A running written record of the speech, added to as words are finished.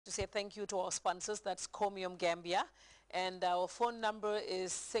to say thank you to our sponsors. That's Comium Gambia. And our phone number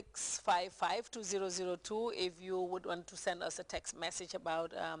is 655-2002 if you would want to send us a text message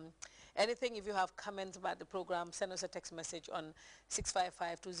about anything. If you have comments about the program, send us a text message on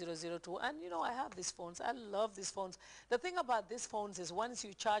 655-2002. And you know, I have these phones. I love these phones. The thing about these phones is once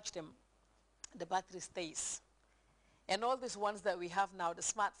you charge them, the battery stays. And all these ones that we have now, the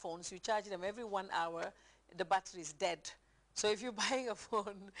smartphones, you charge them every 1 hour, the battery is dead. So if you're buying a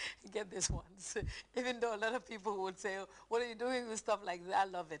phone, get these ones. Even though a lot of people would say, oh, what are you doing with stuff like that? I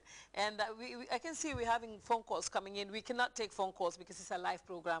love it. And I can see we're having phone calls coming in. We cannot take phone calls because it's a live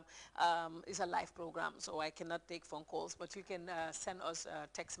program. So I cannot take phone calls. But you can send us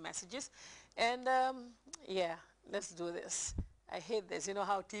text messages. And yeah, let's do this. I hate this. You know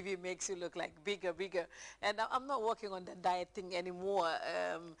how TV makes you look like bigger. And I'm not working on the diet thing anymore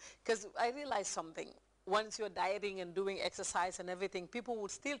because I realized something. Once you're dieting and doing exercise and everything, people would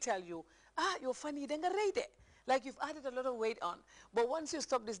still tell you, you're funny, then rate it. Like you've added a lot of weight on. But once you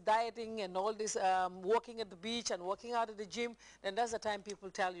stop this dieting and all this walking at the beach and working out at the gym, then that's the time people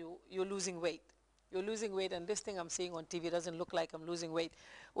tell you you're losing weight. You're losing weight, and this thing I'm seeing on TV doesn't look like I'm losing weight.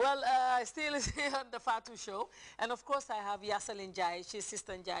 Well, still is here on the Fatu Show. And of course, I have Yasalin Jai. She's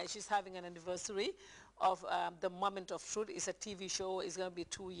Sister Jai. She's having an anniversary of The Moment of Truth. It's a TV show. It's going to be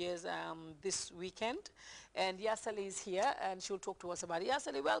 2 years this weekend. And Yasali is here, and she'll talk to us about it.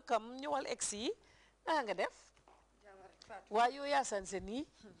 Yasali, welcome. You all exi. Nanga def? Why you Yasan Seni?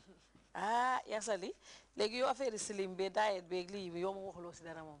 Yasali. Like you affair slim be diet big leave. You mo kholo si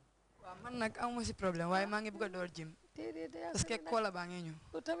dara mom. Man nag amu si problème waaye maa ngi bëgg a door gym parce que koola baa ngi ñëw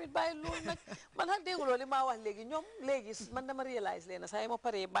lu tamit bàyyi loolu nag man xam dégguloo li maa wax léegi ñoom léegi man dama réalise leen saa yi ma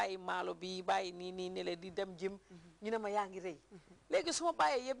paree bàyyi maalo bi bàyyi nii ne leen di dem gym ñu ne ma yaa ngi rëy léegi su ma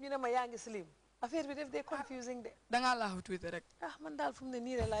bàyyee yëpp ñu ne ma yaa ngi slim affaire bi def dee confusing de dangaa laaxu tuuti rek man daal fu mu ne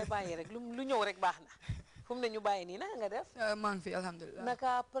nii rek laay bàyyi rek lu ñëw rek baax na fu mu ne ñu bàyyi nii naka nga def maa ngi fi alhamdulilah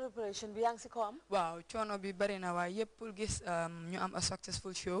naka préparation bi yaa ngi si ko am waaw coono bi bari na waaye yëpp pour gis ñu am a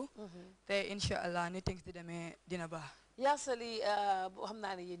successful show te incha allah ni things di demee dina baax Yasali xam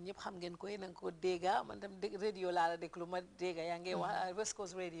naa ne yéen ñëpp xam ngeen ko yéen a ngi ko dégga man tam radio laa la déglu ma dégga yaa ngi wax West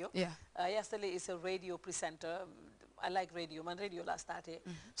Coast Radio Yasali is a radio presenter I like radio. Man radio last started.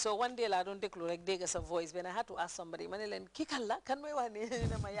 So one day I don't déglu rek dégga sa voice when I had to ask somebody ma ne leen kii kan la kan may wax ni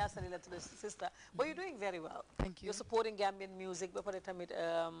ne ma Yasali la tudd sister but you're doing very well. Thank you. You're supporting Gambian music ba pare tamit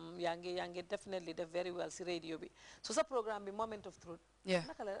yaa ngi definitely def very well si radio bi so sa programme bi Moment of Truth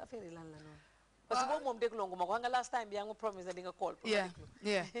naka la affaire yi lan la noonu parce que boobu moom dégloo nga ma ko xam nga last time bi yaa ngi ma promise na di nga call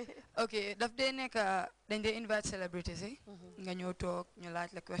ok daf dee nekk dañ dee invite celebrities yi nga ñëw toog ñu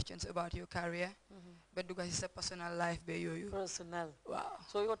laaj la questions about your career ba dugga si sa personal life be yooyu personal waaw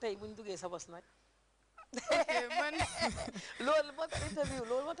so yow tey buñ duggee sa bos nag ok man loolu moo tax interview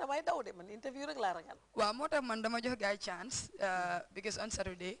loolu moo tax may daw de man interview rek laa ragal waaw moo tax man dama jox gars chance because on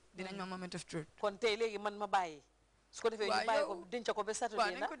Saturday dinañ ma Moment of Truth kon tey léegi man ma bàyyi su ko defee ñu bàyyi ko denc ko ba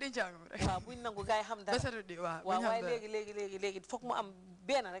Saturday nañ ko dencaagum rek waaw buñ nangu gars yi xam dara ba Saturday waaw waaye léegi foog mu am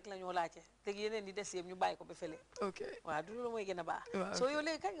benn rek la ñoo laajte léegi yeneen di des yëpp ñu bàyyi ko ba fële ok waaw du loolu mooy gën a baax so yow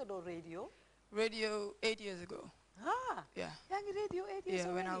léegi kañ nga doon radio 8 years ago yaa ngi radio 8 years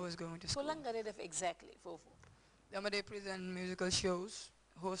when I was going to school so lan nga dee def exactly foofu dama dee present musical shows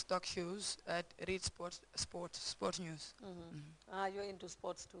host talk shows at read sports news you're into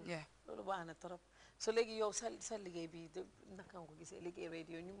sports too yeah loolu baax na trop so léegi yow sa liggéey bi naka nga ko gisee liggéey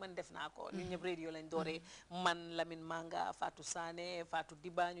radio ñu man def naa ko ñun ñëpp radio lañ dooree man Lamine Manga Fatou Sané Fatou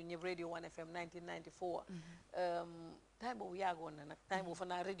Diba ñun ñëpp radio 1FM 1994 time boobu yaagoon na nag time boobu fa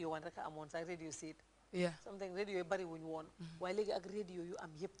naa radio 1 rek a amoon sax radio seed something radio yi bari wuñ woon waaye léegi ak radio yu am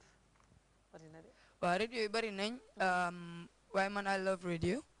yëpp bari na de waaw radio yi bari nañ waaye man I love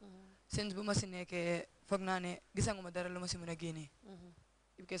radio since bu ma si nekkee foog naa ne gisanguma dara lu ma si mën a génnee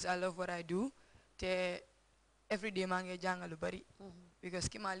because I love what I do te every day maa ngi jàngal lu bari because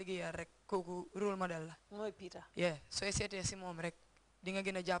ki maa liggéeyal rek kooku rôle model la mooy Peter sooy seetee si moom rek di nga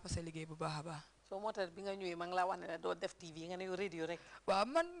gën a jàpp sa liggéey bu baax a baax so moo tax bi nga ñëwee ma ngi laa wax ne la doo def TV nga ne radio rek waaw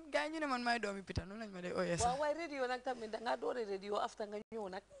man gars yi ñu ne man maay doomi Peter noonu lañ ma dee ooyee sax waaw waaye radio nag tamit dangaa doore radio after nga ñëw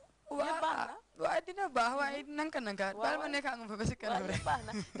nag waaw dina baax waaye nanka baal ma nekk nga fa ba si kanam rek baax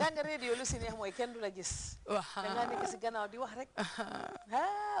na nga radio lu si neex mooy kenn du la gis dangaa nekk si gannaaw di wax rek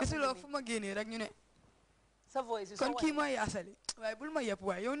gisuloo fu ma génnee rek ñu ne sa voice kon kii mooy Yasali waaye bul ma yëpp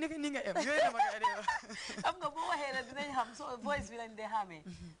waaye yow nekk ni nga em yooyu dama koy dee xam nga boo waxee rek dinañ xam so voice bi lañ dee xamee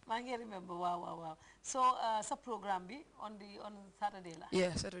maa ngi remember waaw so sa programme bi on Saturday la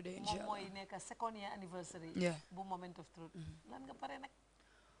Saturday moom mooy nekk second year anniversary bu Moment of Truth lan nga pare nag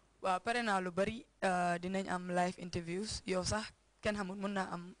waaw pare naa lu bari dinañ am live interviews yow sax kenn xamul mën naa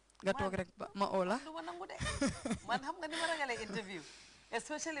am nga toog rek ma oola du ma nangu de man xam nga ni ma ragalee interview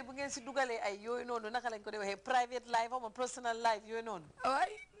especially bu ngeen si dugalee ay yooyu noonu naka lañ ko de waxee private life ama personal life yooyu noonu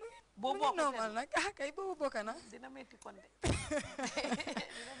waay boo mu ngi normal nag kay boobu bokk na dina métti kon de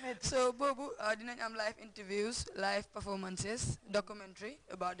dina métti so boobu dinañ am live interviews live performances documentary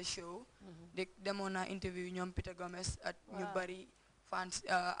about the show demoon naa interview ñoom Peter Gomez ak ñu bari fans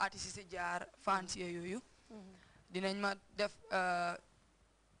artistes yi jaar fans yooyu dinañ ma def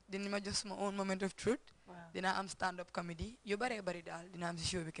dinañ ma jox sama own moment of truth dina am stand up comedy yu baree bari daal dina am si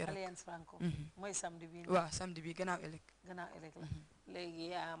show bi keroog Alliance Franco mooy samedi bi waaw samedi bi gannaaw ëllëg la léegi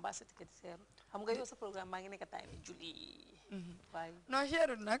mbaa sa ticket seeru xam nga yow sa programme maa ngi nekk time julli waaye non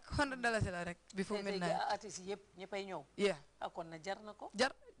seerut nag $100 la rek before midnight artistes yëpp ñëppay ñëw yeah kon na jar na ko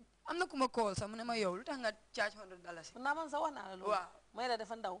jar am na ku ma call sax mu ne ma yow lu tax nga charge $100 naa man sax wax naa la loolu waaw may la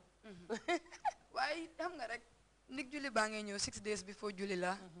dafa ndaw waaye xam nga rek ndig julli baa ngay ñëw 6 days before julli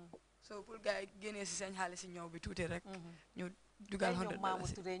la so pour gars yi génnee si seen xaalis si ñëw bi tuuti rek ñu dugal $100 ñoom Maamu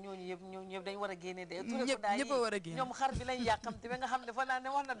Touré ñooñu yëpp dañ war a génne de ñëpp a war a génne ñoom xar bi lañ yàkkamte ba nga xam ne fa naa ne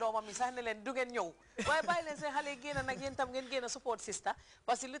wax na doomam yi sax ne leen du ngeen ñëw waaye bàyyi leen seen xale yi génn nag yéen tam ngeen génn support sista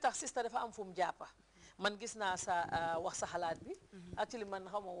parce que li tax sista dafa am fu mu jàppa man gis naa sa wax sa xalaat bi actually man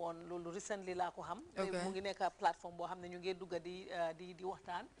xama woon loolu recently laa ko xam mu ngi nekk plateforme boo xam ne ñu ngi dugga di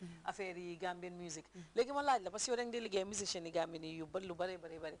waxtaan affaire yi Gambian music léegi ma laaj la parce que yow da nga di liggéey musicien yi Gambian yi yu bari lu bari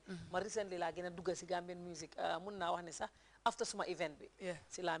ma recently laa gën a dugga si Gambian music mun naa wax ne sax after suma event bi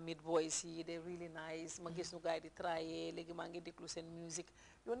si la meet boys yi they really nice ma gis nu gars yi di travailler léegi maa ngi déglu seen music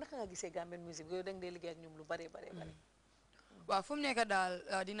yow naka nga gisee Gambian music yow da nga dee liggéey ak ñoom lu bari waaw fu mu nekk daal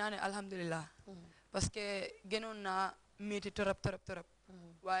dinaa ne alhamdulilah parce que gënoon naa métti torop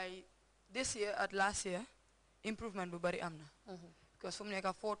waaye this year at last year improvement bu bari am na because fu mu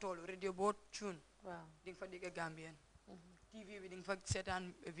nekk foo toolu radio boo tune di nga fa dégg Gambian TV bi di nga fa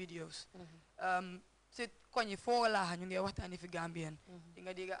seetaan videos si koñi foo laaxa ñu ngi waxtaani fi Gambian di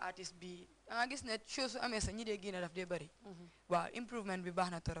nga dégg artiste bi da nga gis ne show su amee sax ñi dee génn daf dee bari waaw improvement bi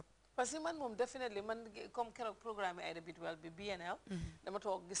baax na torop parce que man moom definitely man comme keroog programme Aida Bitwell bi BNL dama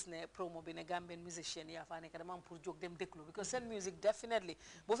toog gis ne promo bi ne Gambian musician yaa faa nekk dama am pour jóg dem déglu because seen music definitely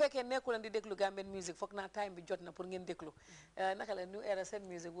bu fekkee nekku leen di déglu Gambian music foog naa time bi jot na pour ngeen déglu naka la new era seen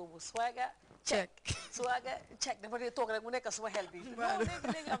music boobu swagger check dafa dee toog rek mu nekk suma xel bi non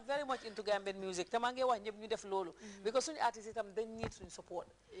léegi am very much into Gambian music te maa ngi wax ñëpp ñu def loolu because suñu artistes itam dañ need suñu support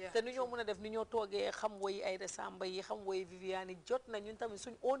te nu ñoo mën a def ni ñoo toogee xam woyi Aida Samba yi xam woyi Viviane jot na ñun tamit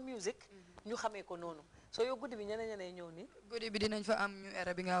suñu own music ñu xamee ko noonu soo yow guddi bi ñeneen ñëw ni guddi bi dinañ fa am ñu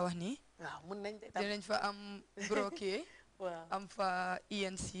era bi nga wax nii waaw mun nañ dinañ fa am Broké waaw am fa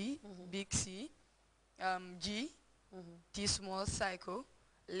ENC Big C G T Small Psycho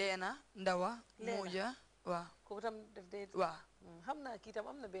Leena Ndawa Moja waaw kooku tam def dee waaw xam naa kii tam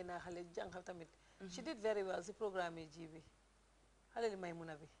am na benn xale jàng tamit she did very well si programme yi ji bi xale li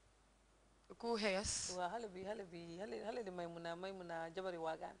Maymuna bi ku xees waaw xale li Maymuna jabari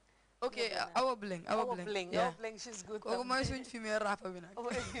waagaan ok Awa Bleng she's good kooku mooy suñ female rapper bi nag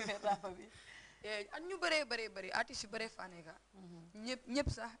female rapper bi ak ñu bëree artistes yu bëree faneka ñëpp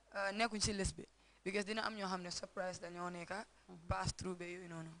sax nekkuñ si liste bi because dina am ñoo xam ne surprise dañoo nekka pass through be yooyu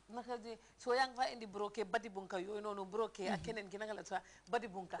noonu naka di soo yaa ngi fa indi Broké Badi Bunka yooyu noonu Broké ak keneen ki naka la sax Badi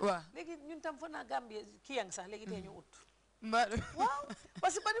Bunka waaw léegi ñun tam fa naa Gambie kii yang sax léegi tee ñu ut mbaa waaw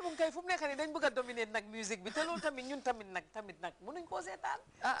parce que Badi Bunka yi fu mu nekk nii dañ bëgg a dominer nag musique bi te loolu tamit ñun tamit nag mënuñ koo seetaan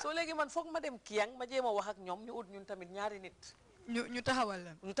soo léegi man foog ma dem kiyang ma jéem a wax ak ñoom ñu ut ñun tamit ñaari nit ñu taxawal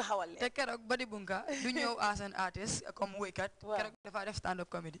leen te keroog Badi Bunka du ñëw as an artist comme woykat keroog dafa def stand up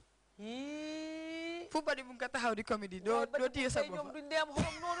comedy fu Badi Bunka taxaw di comedy doo téye sa bopp ñoom duñ dee am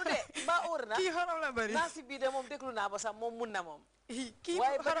xorom noonu de mbaa óor na kii xorom la bari naa si bii de moom déglu naa ba sax moom mun na moom kii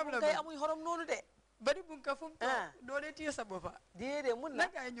waaye xorom la Badi Bunka yi amuñ xorom noonu de Badi Bunka fu mu toog doo dee téye sa boppa déedéet mun na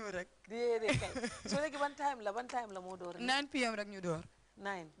naka ay ñëw rek déedéet kay soo léegi ban time la moo door 9 PM rek ñu door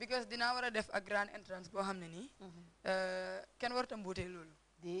 9 because dinaa war a def ak grand entrance boo xam ne nii kenn warta mbuutee loolu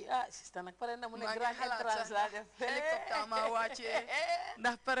di sista nag pare na mu ne grand entrance laa def hélicoptère ma wàccee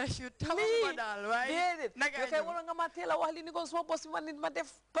ndax parachute taxawuma daal waaye déedéet naka yow kay waroon nga ma teel a wax li ni ko suma boss bi man nit ma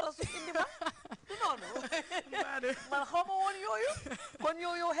def parachute indi ma du noonu man xaw ma woon yooyu kon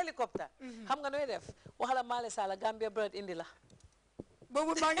yow hélicoptère xam nga nooy def waxala Maale Sala Gambia Bread indi la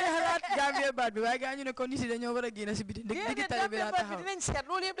boobu maa ngi xalaat Gambia baat bi waaye gaa ñu ne ko nit yi dañoo war a génn si biti diggi tali bi laa taxaw dinañ seet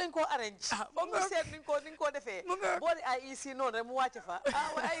loolu yëpp dañ koo arrange foog ñu seet niñ ko defee boori IEC noonu rek mu wàcc fa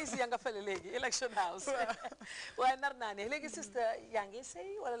waaye IEC yaa nga fële léegi election house waaye nar naa ne léegi sister yaa ngi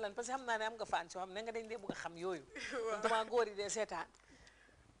sëy wala lan parce que xam naa ne am nga fan soo xam ne nga dañ dee bëgg a xam yooyu dama góor yi dee seetaan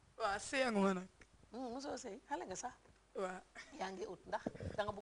waaw sëyanguma nag mosoo sëy xale nga sax waaw yaa ngi ut ndax da nga